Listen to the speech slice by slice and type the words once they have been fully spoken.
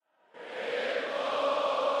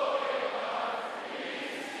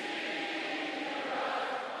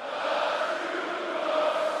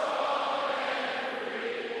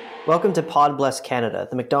Welcome to Pod Bless Canada,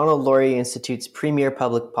 the Macdonald-Laurier Institute's premier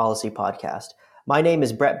public policy podcast. My name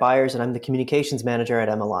is Brett Byers, and I'm the communications manager at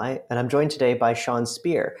MLI, and I'm joined today by Sean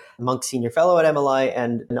Speer, Munk Senior Fellow at MLI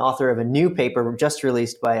and an author of a new paper just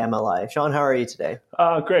released by MLI. Sean, how are you today?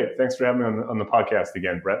 Great. Thanks for having me on the podcast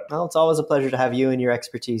again, Brett. Well, it's always a pleasure to have you and your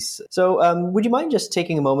expertise. So would you mind just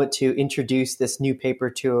taking a moment to introduce this new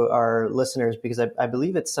paper to our listeners? Because I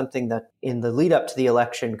believe it's something that in the lead up to the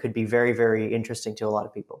election could be very, very interesting to a lot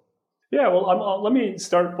of people. Yeah, well, let me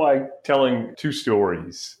start by telling two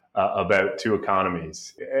stories about two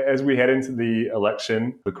economies. As we head into the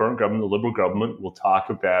election, the current government, the Liberal government, will talk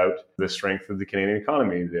about the strength of the Canadian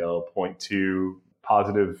economy. They'll point to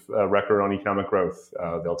positive record on economic growth.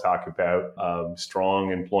 They'll talk about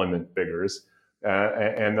strong employment figures.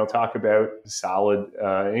 And they'll talk about solid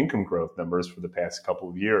income growth numbers for the past couple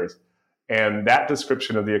of years. And that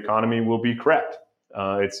description of the economy will be correct.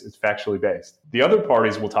 It's factually based. The other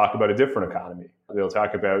parties will talk about a different economy. They'll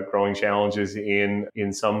talk about growing challenges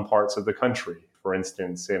in some parts of the country. For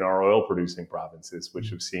instance, in our oil-producing provinces, which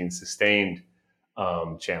have seen sustained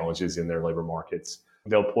challenges in their labor markets.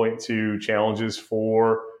 They'll point to challenges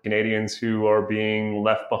for Canadians who are being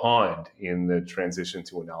left behind in the transition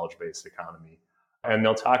to a knowledge-based economy. And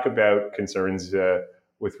they'll talk about concerns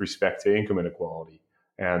with respect to income inequality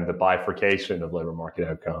and the bifurcation of labor market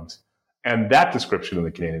outcomes. And that description of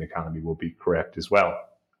the Canadian economy will be correct as well.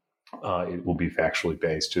 It will be factually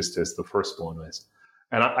based, just as the first one is.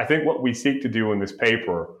 And I think what we seek to do in this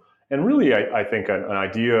paper, and really I think an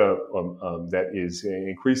idea that is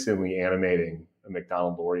increasingly animating the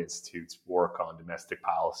Macdonald-Laurier Institute's work on domestic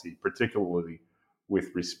policy, particularly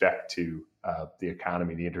with respect to the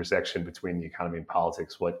economy, the intersection between the economy and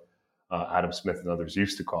politics, what Adam Smith and others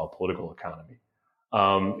used to call political economy,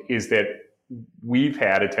 is that we've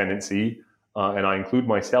had a tendency, and I include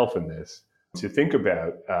myself in this, to think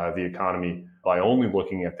about the economy by only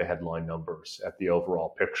looking at the headline numbers, at the overall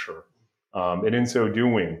picture. And in so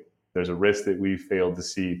doing, there's a risk that we failed to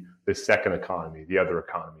see the second economy, the other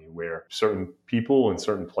economy, where certain people in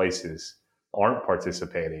certain places aren't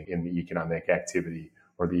participating in the economic activity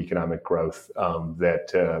or the economic growth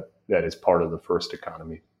that is part of the first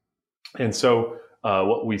economy. And so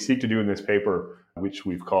what we seek to do in this paper, which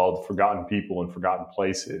we've called Forgotten People and Forgotten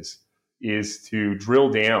Places, is to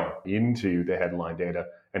drill down into the headline data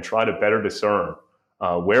and try to better discern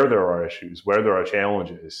where there are issues, where there are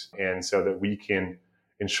challenges, and so that we can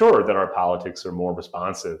ensure that our politics are more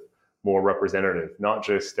responsive, more representative, not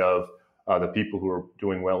just of the people who are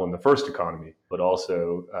doing well in the first economy, but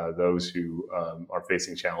also those who are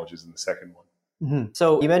facing challenges in the second one. Mm-hmm.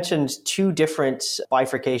 So you mentioned two different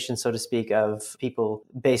bifurcations, so to speak, of people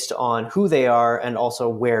based on who they are and also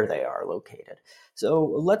where they are located. So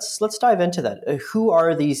let's dive into that. Who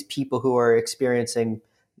are these people who are experiencing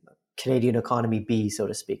Canadian economy B, so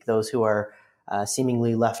to speak, those who are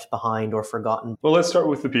seemingly left behind or forgotten? Well, let's start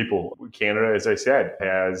with the people. Canada, as I said,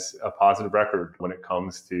 has a positive record when it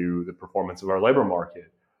comes to the performance of our labor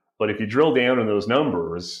market. But if you drill down in those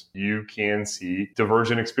numbers, you can see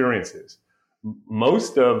divergent experiences.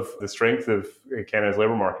 Most of the strength of Canada's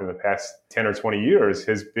labor market in the past 10 or 20 years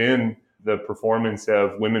has been the performance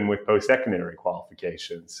of women with post-secondary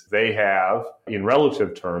qualifications. They have, in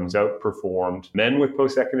relative terms, outperformed men with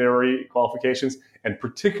post-secondary qualifications, and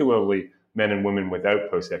particularly men and women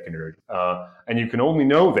without post-secondary. And you can only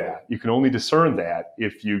know that, you can only discern that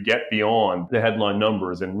if you get beyond the headline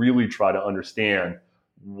numbers and really try to understand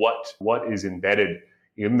what is embedded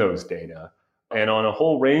in those data. And on a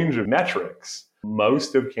whole range of metrics,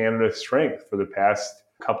 most of Canada's strength for the past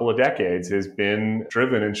couple of decades has been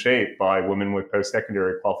driven and shaped by women with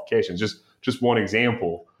post-secondary qualifications. Just one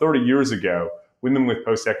example, 30 years ago, women with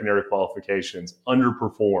post-secondary qualifications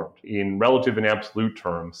underperformed in relative and absolute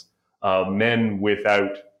terms men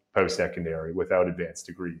without post-secondary, without advanced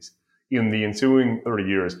degrees. In the ensuing 30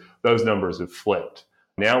 years, those numbers have flipped.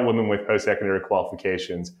 Now women with post-secondary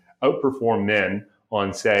qualifications outperform men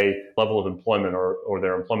on, say, level of employment or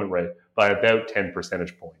their employment rate by about 10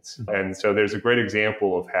 percentage points. Mm-hmm. And so there's a great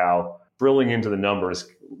example of how drilling into the numbers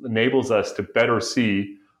enables us to better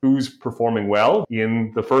see who's performing well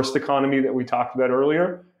in the first economy that we talked about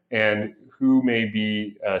earlier and who may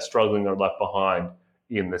be struggling or left behind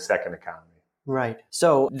in the second economy. Right.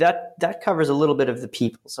 So that covers a little bit of the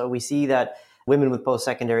people. So we see that women with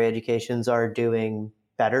post-secondary educations are doing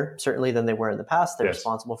better, certainly than they were in the past. They're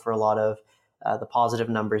responsible for a lot of the positive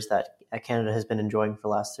numbers that Canada has been enjoying for the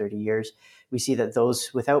last 30 years. We see that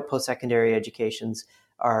those without post-secondary educations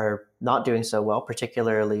are not doing so well,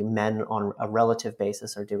 particularly men on a relative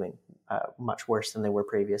basis are doing much worse than they were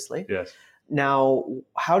previously. Yes. Now,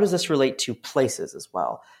 how does this relate to places as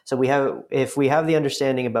well? So if we have the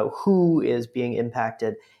understanding about who is being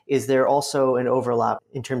impacted, is there also an overlap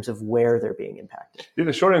in terms of where they're being impacted? Yeah,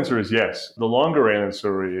 the short answer is yes. The longer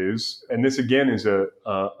answer is, and this again is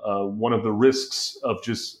one of the risks of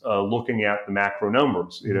just looking at the macro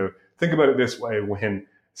numbers. Think about it this way: when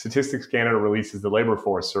Statistics Canada releases the labor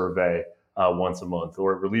force survey once a month,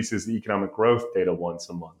 or it releases the economic growth data once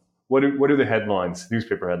a month, what do the headlines,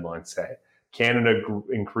 newspaper headlines, say? Canada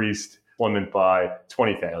increased employment by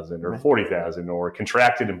 20,000 or 40,000, or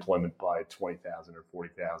contracted employment by 20,000 or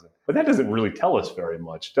 40,000. But that doesn't really tell us very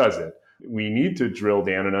much, does it? We need to drill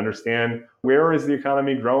down and understand, where is the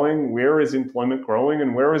economy growing, where is employment growing,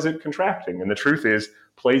 and where is it contracting? And the truth is,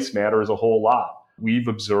 place matters a whole lot. We've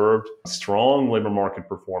observed strong labor market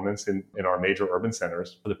performance in our major urban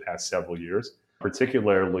centers for the past several years,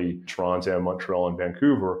 particularly Toronto, Montreal, and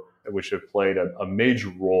Vancouver, which have played a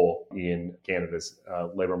major role in Canada's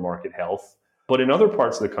labor market health. But in other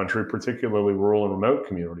parts of the country, particularly rural and remote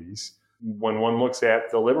communities, when one looks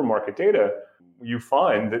at the labor market data, you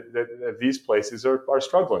find that these places are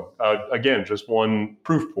struggling. Again, just one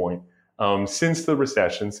proof point. Since the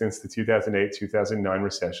recession, since the 2008-2009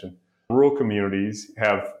 recession, rural communities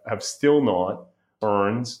have still not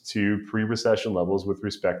earned to pre-recession levels with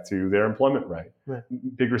respect to their employment rate. Right.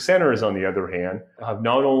 Bigger centers, on the other hand, have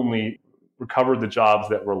not only recovered the jobs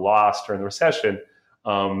that were lost during the recession,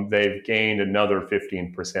 they've gained another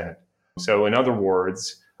 15%. So in other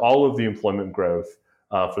words, all of the employment growth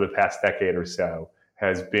for the past decade or so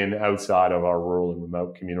has been outside of our rural and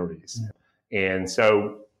remote communities. Yeah. And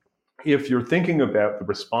so if you're thinking about the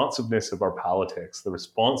responsiveness of our politics, the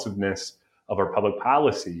responsiveness of our public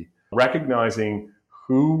policy, recognizing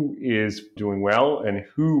who is doing well and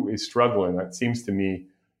who is struggling, that seems to me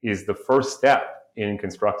is the first step in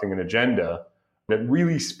constructing an agenda that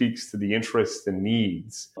really speaks to the interests and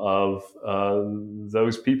needs of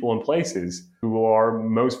those people and places who are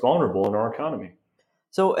most vulnerable in our economy.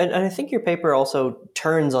 So, and I think your paper also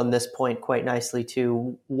turns on this point quite nicely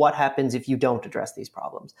to what happens if you don't address these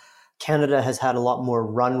problems. Canada has had a lot more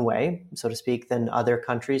runway, so to speak, than other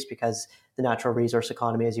countries because the natural resource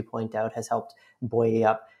economy, as you point out, has helped buoy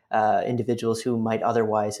up individuals who might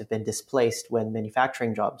otherwise have been displaced when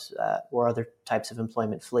manufacturing jobs or other types of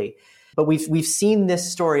employment flee. But we've seen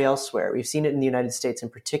this story elsewhere. We've seen it in the United States in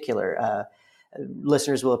particular.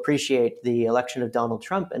 Listeners will appreciate the election of Donald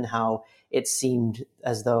Trump and how it seemed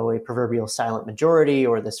as though a proverbial silent majority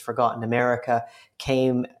or this forgotten America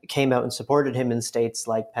came out and supported him in states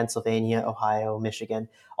like Pennsylvania, Ohio, Michigan,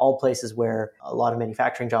 all places where a lot of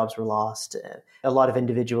manufacturing jobs were lost, a lot of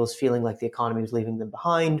individuals feeling like the economy was leaving them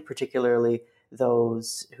behind, particularly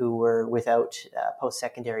those who were without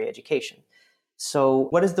post-secondary education. So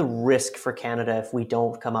what is the risk for Canada if we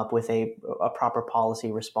don't come up with a proper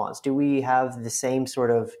policy response? Do we have the same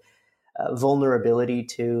sort of vulnerability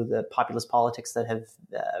to the populist politics that have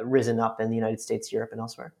risen up in the United States, Europe, and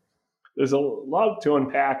elsewhere? There's a lot to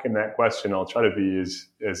unpack in that question. I'll try to be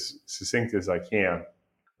as succinct as I can.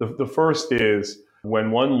 The first is, when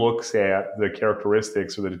one looks at the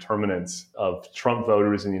characteristics or the determinants of Trump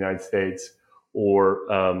voters in the United States or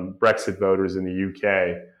Brexit voters in the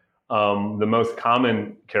UK, the most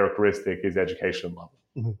common characteristic is education level.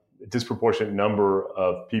 Mm-hmm. A disproportionate number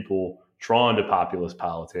of people drawn to populist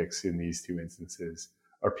politics in these two instances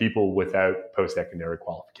are people without post-secondary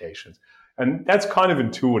qualifications. And that's kind of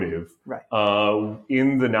intuitive. Right.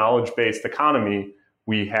 In the knowledge-based economy,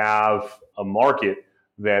 we have a market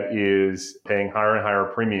that is paying higher and higher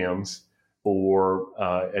premiums for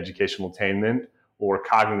educational attainment or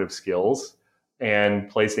cognitive skills and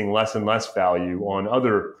placing less and less value on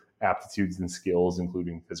other aptitudes and skills,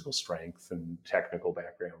 including physical strength and technical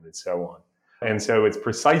background and so on. And so it's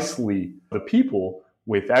precisely the people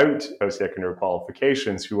without post-secondary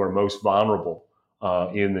qualifications who are most vulnerable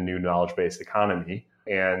in the new knowledge-based economy.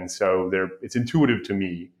 And so it's intuitive to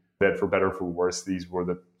me that, for better or for worse, these were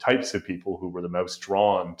the types of people who were the most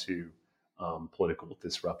drawn to political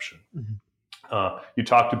disruption. Mm-hmm. You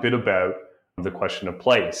talked a bit about the question of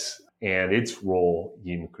place and its role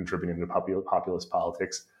in contributing to populist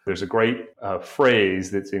politics. There's a great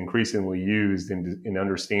phrase that's increasingly used in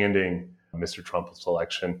understanding Mr. Trump's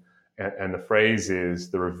election, and the phrase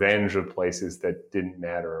is the revenge of places that didn't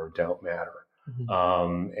matter or don't matter.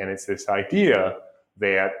 Mm-hmm. And it's this idea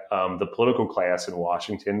that the political class in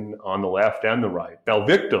Washington, on the left and the right, fell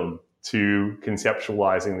victim to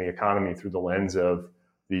conceptualizing the economy through the lens of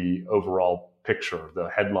the overall picture, the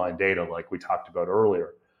headline data, like we talked about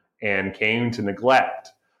earlier, and came to neglect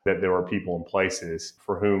that there were people in places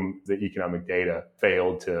for whom the economic data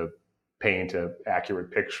failed to paint an accurate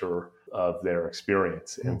picture of their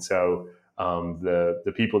experience. And so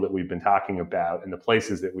the people that we've been talking about and the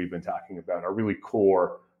places that we've been talking about are really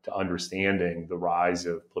core to understanding the rise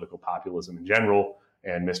of political populism in general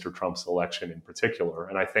and Mr. Trump's election in particular.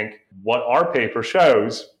 And I think what our paper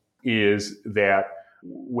shows is that,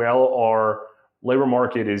 well, our labor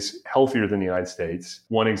market is healthier than the United States.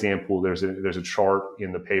 One example, there's a chart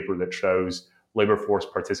in the paper that shows labor force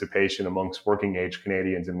participation amongst working age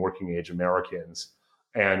Canadians and working age Americans.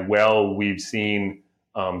 And well, we've seen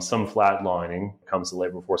some flatlining when it comes to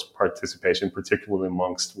labor force participation, particularly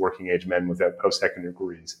amongst working age men without post-secondary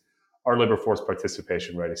degrees. Our labor force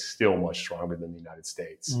participation rate is still much stronger than the United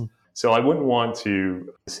States. So I wouldn't want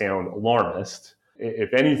to sound alarmist.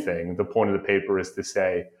 If anything, the point of the paper is to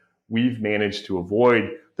say we've managed to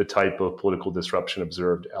avoid the type of political disruption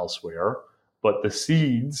observed elsewhere, but the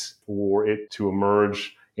seeds for it to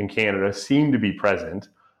emerge in Canada seem to be present.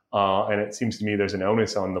 And it seems to me there's an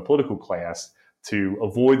onus on the political class to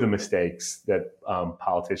avoid the mistakes that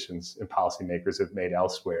politicians and policymakers have made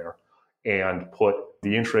elsewhere and put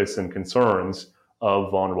the interests and concerns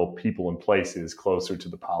of vulnerable people and places closer to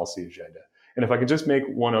the policy agenda. And if I could just make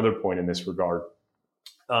one other point in this regard,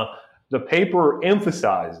 the paper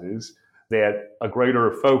emphasizes that a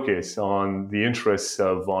greater focus on the interests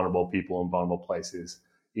of vulnerable people and vulnerable places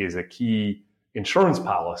is a key insurance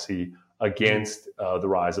policy against the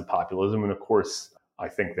rise of populism. And of course, I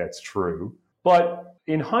think that's true. But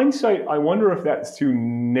in hindsight, I wonder if that's too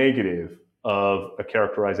negative of a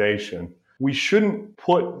characterization. We shouldn't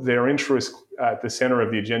put their interests at the center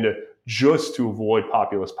of the agenda just to avoid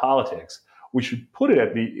populist politics. We should put it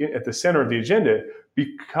at the center of the agenda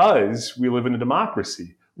because we live in a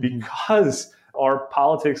democracy, because our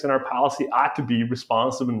politics and our policy ought to be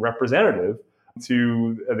responsive and representative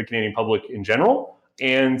to the Canadian public in general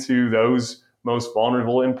and to those most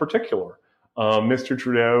vulnerable in particular. Mr.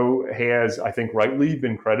 Trudeau has, I think, rightly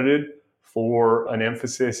been credited for an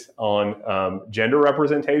emphasis on gender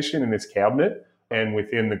representation in his cabinet and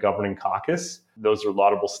within the governing caucus. Those are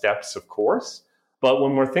laudable steps, of course. But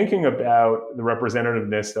when we're thinking about the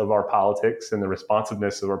representativeness of our politics and the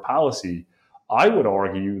responsiveness of our policy, I would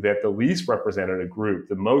argue that the least representative group,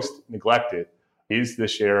 the most neglected, is the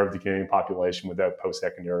share of the Canadian population without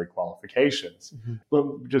post-secondary qualifications.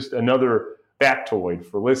 Well, just another factoid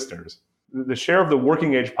for listeners. The share of the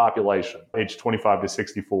working age population, age 25 to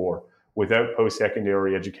 64, without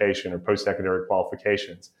post-secondary education or post-secondary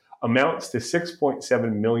qualifications, amounts to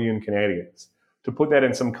 6.7 million Canadians. To put that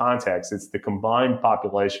in some context, it's the combined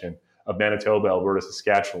population of Manitoba, Alberta,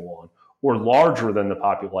 Saskatchewan, or larger than the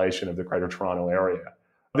population of the Greater Toronto Area.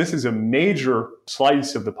 This is a major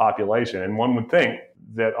slice of the population, and one would think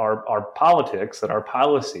that our politics, that our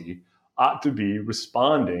policy ought to be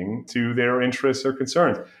responding to their interests or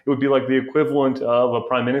concerns. It would be like the equivalent of a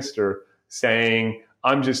prime minister saying,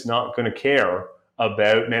 I'm just not going to care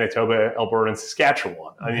about Manitoba, Alberta, and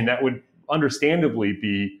Saskatchewan. I mean, that would understandably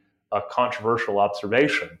be a controversial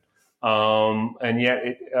observation. And yet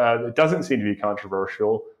it doesn't seem to be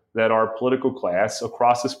controversial that our political class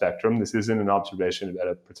across the spectrum, this isn't an observation about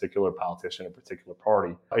a particular politician, a particular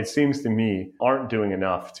party, it seems to me aren't doing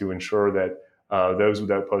enough to ensure that those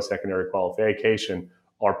without post-secondary qualification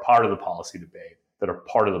are part of the policy debate, that are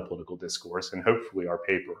part of the political discourse. And hopefully our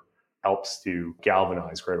paper helps to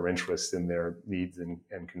galvanize greater interest in their needs and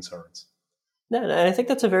concerns. Yeah, and I think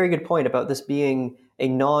that's a very good point about this being a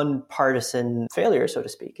non-partisan failure, so to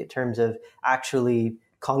speak, in terms of actually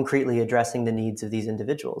concretely addressing the needs of these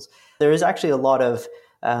individuals. There is actually a lot of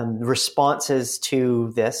responses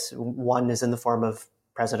to this. One is in the form of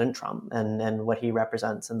President Trump and what he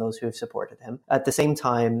represents and those who have supported him. At the same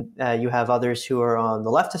time, you have others who are on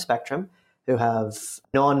the leftist spectrum who have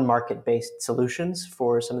non-market-based solutions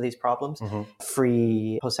for some of these problems.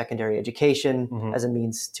 Free post-secondary education as a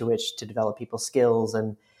means to which to develop people's skills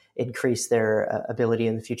and increase their ability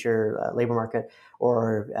in the future labor market.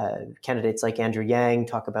 Or candidates like Andrew Yang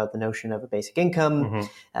talk about the notion of a basic income.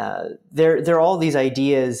 There are all these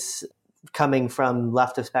ideas coming from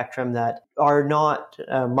left of spectrum that are not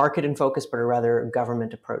market in focus, but are rather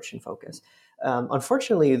government approach in focus.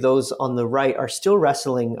 Unfortunately, those on the right are still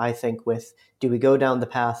wrestling, I think, with, do we go down the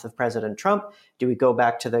path of President Trump? Do we go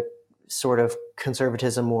back to the sort of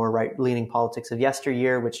conservatism or right-leaning politics of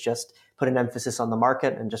yesteryear, which just put an emphasis on the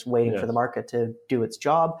market and just waiting for the market to do its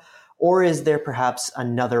job? Or is there perhaps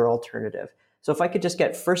another alternative? So if I could just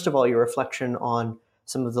get, first of all, your reflection on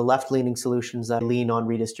some of the left-leaning solutions that lean on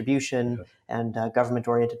redistribution and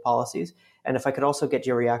government-oriented policies. And if I could also get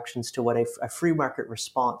your reactions to what a free market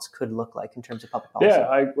response could look like in terms of public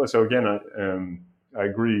policy. So again, I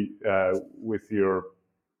agree with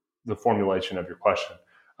the formulation of your question.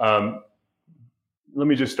 Let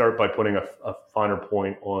me just start by putting a finer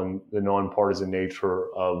point on the nonpartisan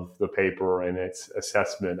nature of the paper and its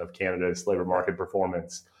assessment of Canada's labor market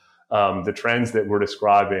performance. The trends that we're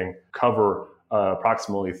describing cover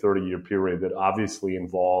approximately a 30-year period that obviously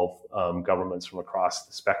involve governments from across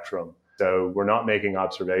the spectrum. So we're not making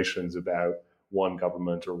observations about one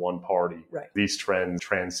government or one party. Right. These trends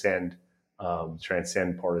transcend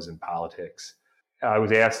partisan politics. I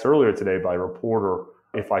was asked earlier today by a reporter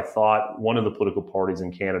if I thought one of the political parties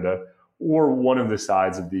in Canada or one of the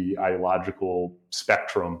sides of the ideological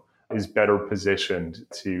spectrum is better positioned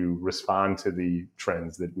to respond to the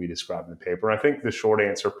trends that we describe in the paper. And I think the short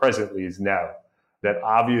answer presently is no, that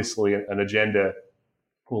obviously an agenda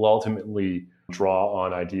will ultimately draw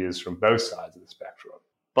on ideas from both sides of the spectrum.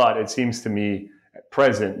 But it seems to me at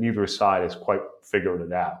present, neither side has quite figured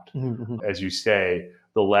it out. Mm-hmm. As you say,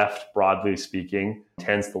 the left, broadly speaking,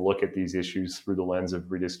 tends to look at these issues through the lens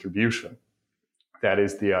of redistribution. That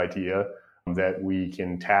is the idea that we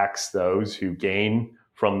can tax those who gain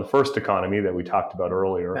from the first economy that we talked about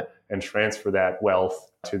earlier and transfer that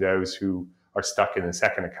wealth to those who are stuck in the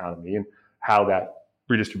second economy. And how that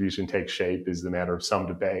redistribution takes shape is the matter of some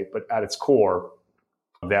debate. But at its core,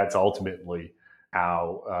 that's ultimately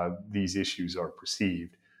how these issues are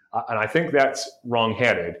perceived. And I think that's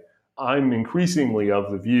wrong-headed. I'm increasingly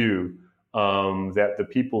of the view that the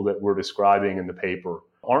people that we're describing in the paper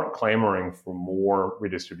aren't clamoring for more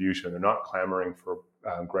redistribution. They're not clamoring for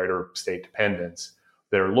greater state dependence.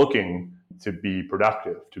 They're looking to be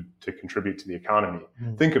productive, to contribute to the economy.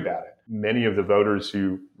 Mm-hmm. Think about it. Many of the voters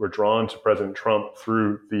who were drawn to President Trump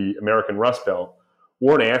through the American Rust Belt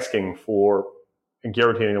weren't asking for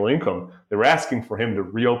guaranteed annual income. They were asking for him to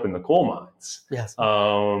reopen the coal mines. Yes. They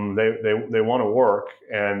want to work,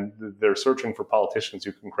 and they're searching for politicians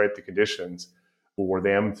who can create the conditions for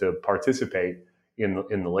them to participate in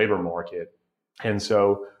the labor market. And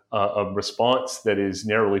so a response that is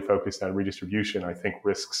narrowly focused on redistribution, I think,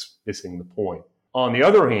 risks missing the point. On the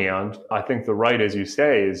other hand, I think the right, as you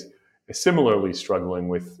say, is similarly struggling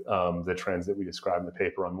with the trends that we describe in the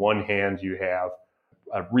paper. On one hand, you have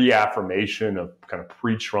a reaffirmation of kind of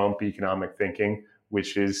pre-Trump economic thinking,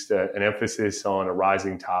 which is an emphasis on a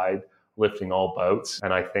rising tide lifting all boats.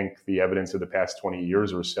 And I think the evidence of the past 20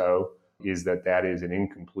 years or so is that that is an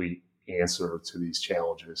incomplete answer to these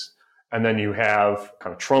challenges. And then you have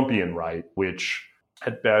kind of Trumpian right, which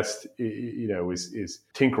at best, is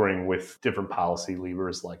tinkering with different policy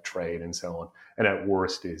levers like trade and so on. And at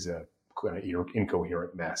worst is a kind of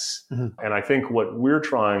incoherent mess. Mm-hmm. And I think what we're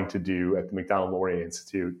trying to do at the Macdonald-Laurier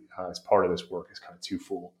Institute as part of this work is kind of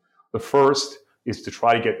twofold. The first is to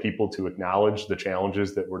try to get people to acknowledge the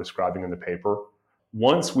challenges that we're describing in the paper.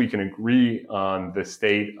 Once we can agree on the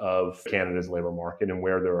state of Canada's labor market and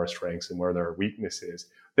where there are strengths and where there are weaknesses,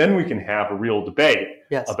 then we can have a real debate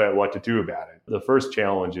about what to do about it. The first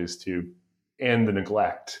challenge is to end the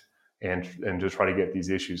neglect and to try to get these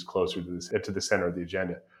issues closer to the center of the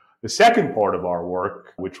agenda. The second part of our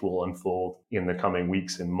work, which will unfold in the coming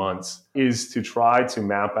weeks and months, is to try to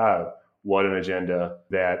map out what an agenda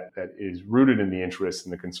that is rooted in the interests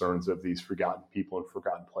and the concerns of these forgotten people and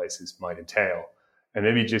forgotten places might entail. And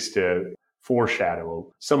maybe just to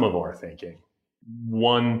foreshadow some of our thinking.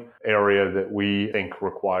 One area that we think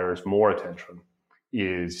requires more attention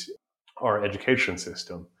is our education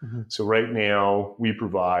system. Mm-hmm. So right now, we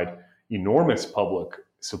provide enormous public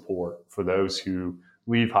support for those who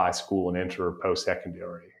leave high school and enter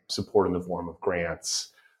post-secondary, support in the form of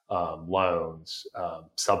grants, loans,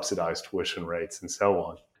 subsidized tuition rates, and so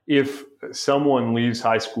on. If someone leaves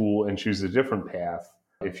high school and chooses a different path,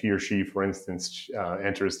 if he or she, for instance,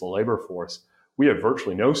 enters the labor force, we have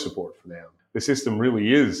virtually no support for them. The system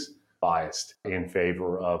really is biased in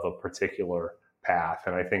favor of a particular path.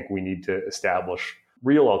 And I think we need to establish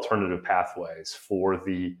real alternative pathways for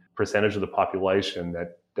the percentage of the population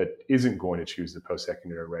that isn't going to choose the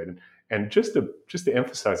post-secondary rate. And just to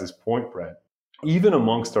emphasize this point, Brett, even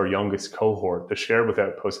amongst our youngest cohort, the share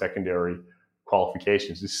without post-secondary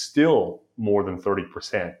qualifications is still more than 30%,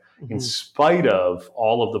 mm-hmm. in spite of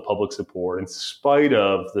all of the public support, in spite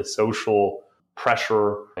of the social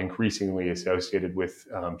pressure increasingly associated with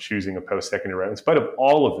choosing a post-secondary route. In spite of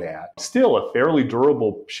all of that, still a fairly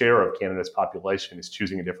durable share of Canada's population is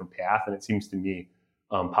choosing a different path. And it seems to me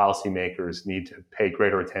policymakers need to pay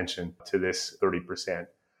greater attention to this 30%.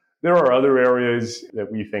 There are other areas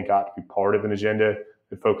that we think ought to be part of an agenda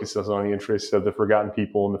that focuses on the interests of the forgotten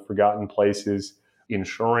people and the forgotten places.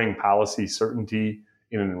 Ensuring policy certainty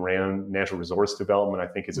in and around natural resource development, I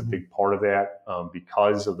think, is a big part of that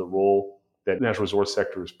because of the role that natural resource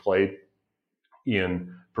sector has played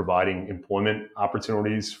in providing employment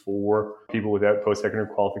opportunities for people without post-secondary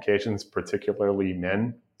qualifications, particularly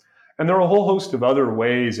men. And there are a whole host of other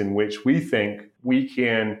ways in which we think we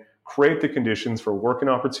can create the conditions for work and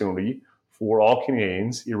opportunity for all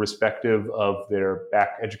Canadians, irrespective of their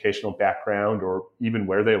educational background or even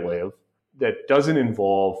where they live, that doesn't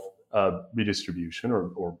involve redistribution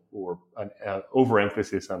or an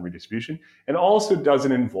overemphasis on redistribution, and also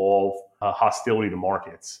doesn't involve hostility to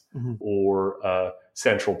markets or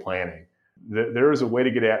central planning. There is a way to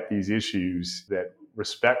get at these issues that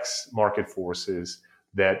respects market forces,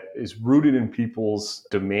 that is rooted in people's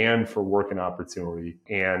demand for work and opportunity,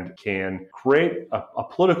 and can create a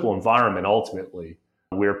political environment ultimately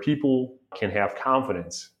where people can have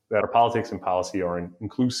confidence that our politics and policy are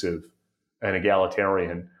inclusive and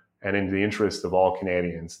egalitarian and in the interest of all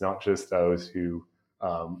Canadians, not just those who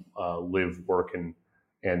live, work,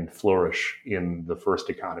 and flourish in the first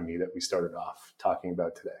economy that we started off talking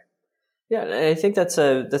about today. Yeah, and I think that's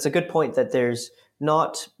a good point, that there's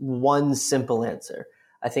not one simple answer.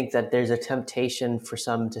 I think that there's a temptation for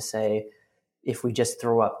some to say, if we just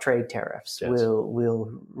throw up trade tariffs, yes,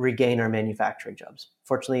 we'll regain our manufacturing jobs.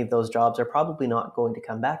 Fortunately, those jobs are probably not going to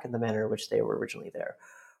come back in the manner in which they were originally there.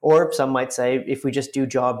 Or some might say, if we just do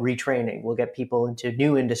job retraining, we'll get people into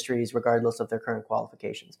new industries regardless of their current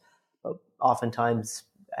qualifications. But oftentimes,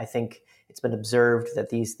 I think it's been observed that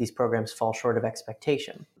these programs fall short of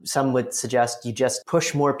expectation. Some would suggest you just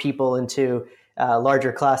push more people into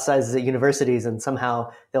larger class sizes at universities and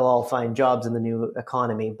somehow they'll all find jobs in the new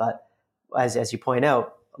economy. But as you point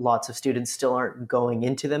out, lots of students still aren't going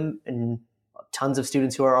into them, and tons of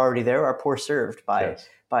students who are already there are poor served by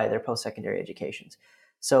their post-secondary educations.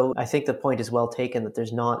 So I think the point is well taken that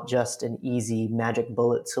there's not just an easy magic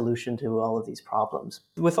bullet solution to all of these problems.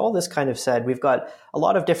 With all this kind of said, we've got a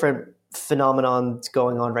lot of different phenomenons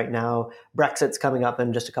going on right now. Brexit's coming up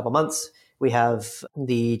in just a couple months. We have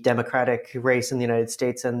the Democratic race in the United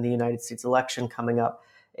States and the United States election coming up.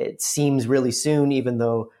 It seems really soon, even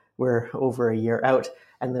though we're over a year out.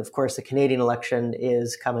 And of course, the Canadian election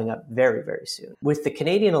is coming up very, very soon. With the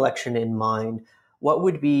Canadian election in mind, what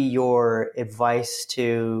would be your advice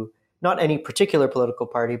to not any particular political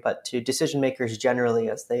party, but to decision makers generally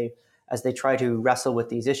as they try to wrestle with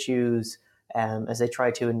these issues, as they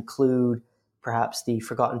try to include perhaps the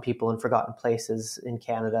forgotten people and forgotten places in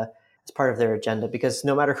Canada as part of their agenda? Because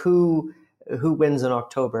no matter who wins in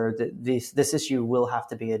October, this issue will have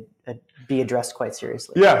to be addressed quite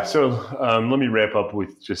seriously. Yeah. So let me wrap up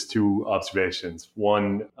with just two observations.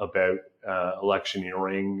 One about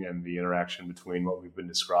electioneering and the interaction between what we've been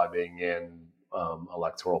describing in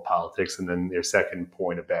electoral politics, and then their second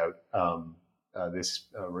point about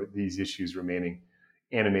these issues remaining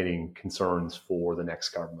animating concerns for the next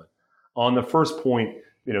government. On the first point,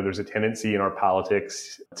 there's a tendency in our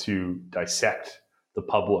politics to dissect the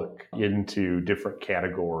public into different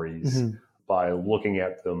categories by looking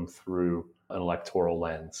at them through an electoral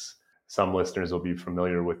lens. Some listeners will be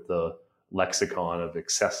familiar with the lexicon of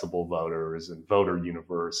accessible voters and voter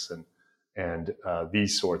universe and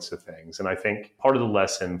these sorts of things. And I think part of the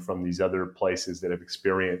lesson from these other places that have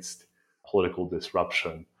experienced political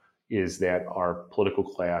disruption is that our political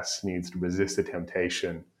class needs to resist the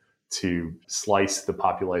temptation to slice the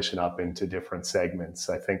population up into different segments.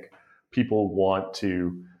 I think people want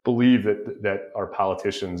to believe that our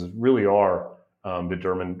politicians really are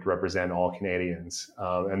determined to represent all Canadians.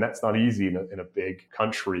 And that's not easy in a big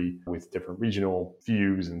country with different regional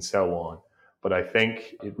views and so on. But I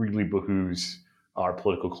think it really behooves our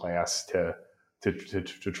political class to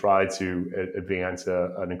try to advance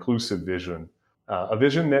an inclusive vision, a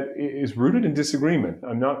vision that is rooted in disagreement.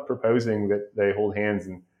 I'm not proposing that they hold hands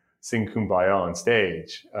and sing Kumbaya on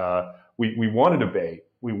stage. We want a debate.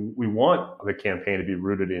 We want the campaign to be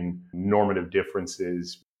rooted in normative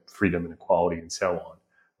differences, freedom and equality, and so on.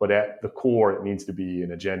 But at the core, it needs to be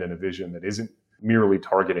an agenda and a vision that isn't merely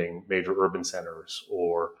targeting major urban centers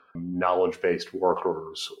or knowledge-based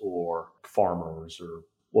workers or farmers or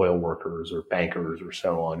oil workers or bankers or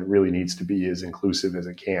so on. It really needs to be as inclusive as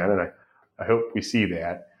it can. And I hope we see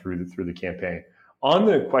that through the campaign. On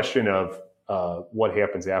the question of what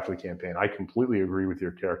happens after the campaign, I completely agree with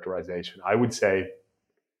your characterization. I would say,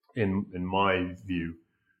 in my view,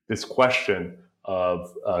 this question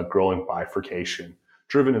of growing bifurcation,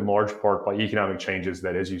 driven in large part by economic changes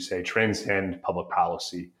that, as you say, transcend public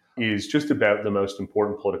policy, is just about the most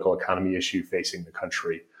important political economy issue facing the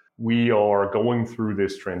country. We are going through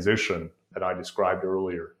this transition that I described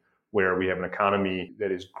earlier, where we have an economy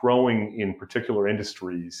that is growing in particular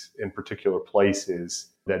industries, in particular places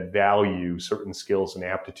that value certain skills and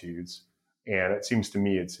aptitudes. And it seems to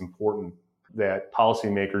me it's important that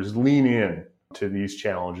policymakers lean in to these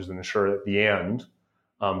challenges and ensure at the end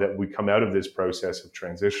that we come out of this process of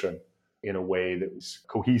transition in a way that is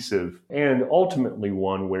cohesive and ultimately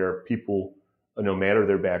one where people, no matter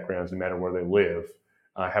their backgrounds, no matter where they live,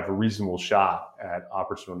 have a reasonable shot at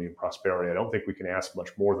opportunity and prosperity. I don't think we can ask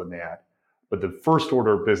much more than that. But the first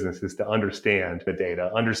order of business is to understand the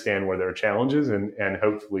data, understand where there are challenges, and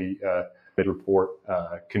hopefully the report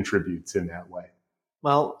contributes in that way.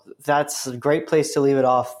 Well, that's a great place to leave it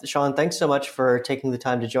off. Sean, thanks so much for taking the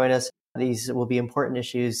time to join us. These will be important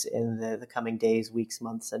issues in the coming days, weeks,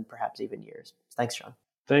 months, and perhaps even years. Thanks, Sean.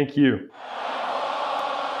 Thank you.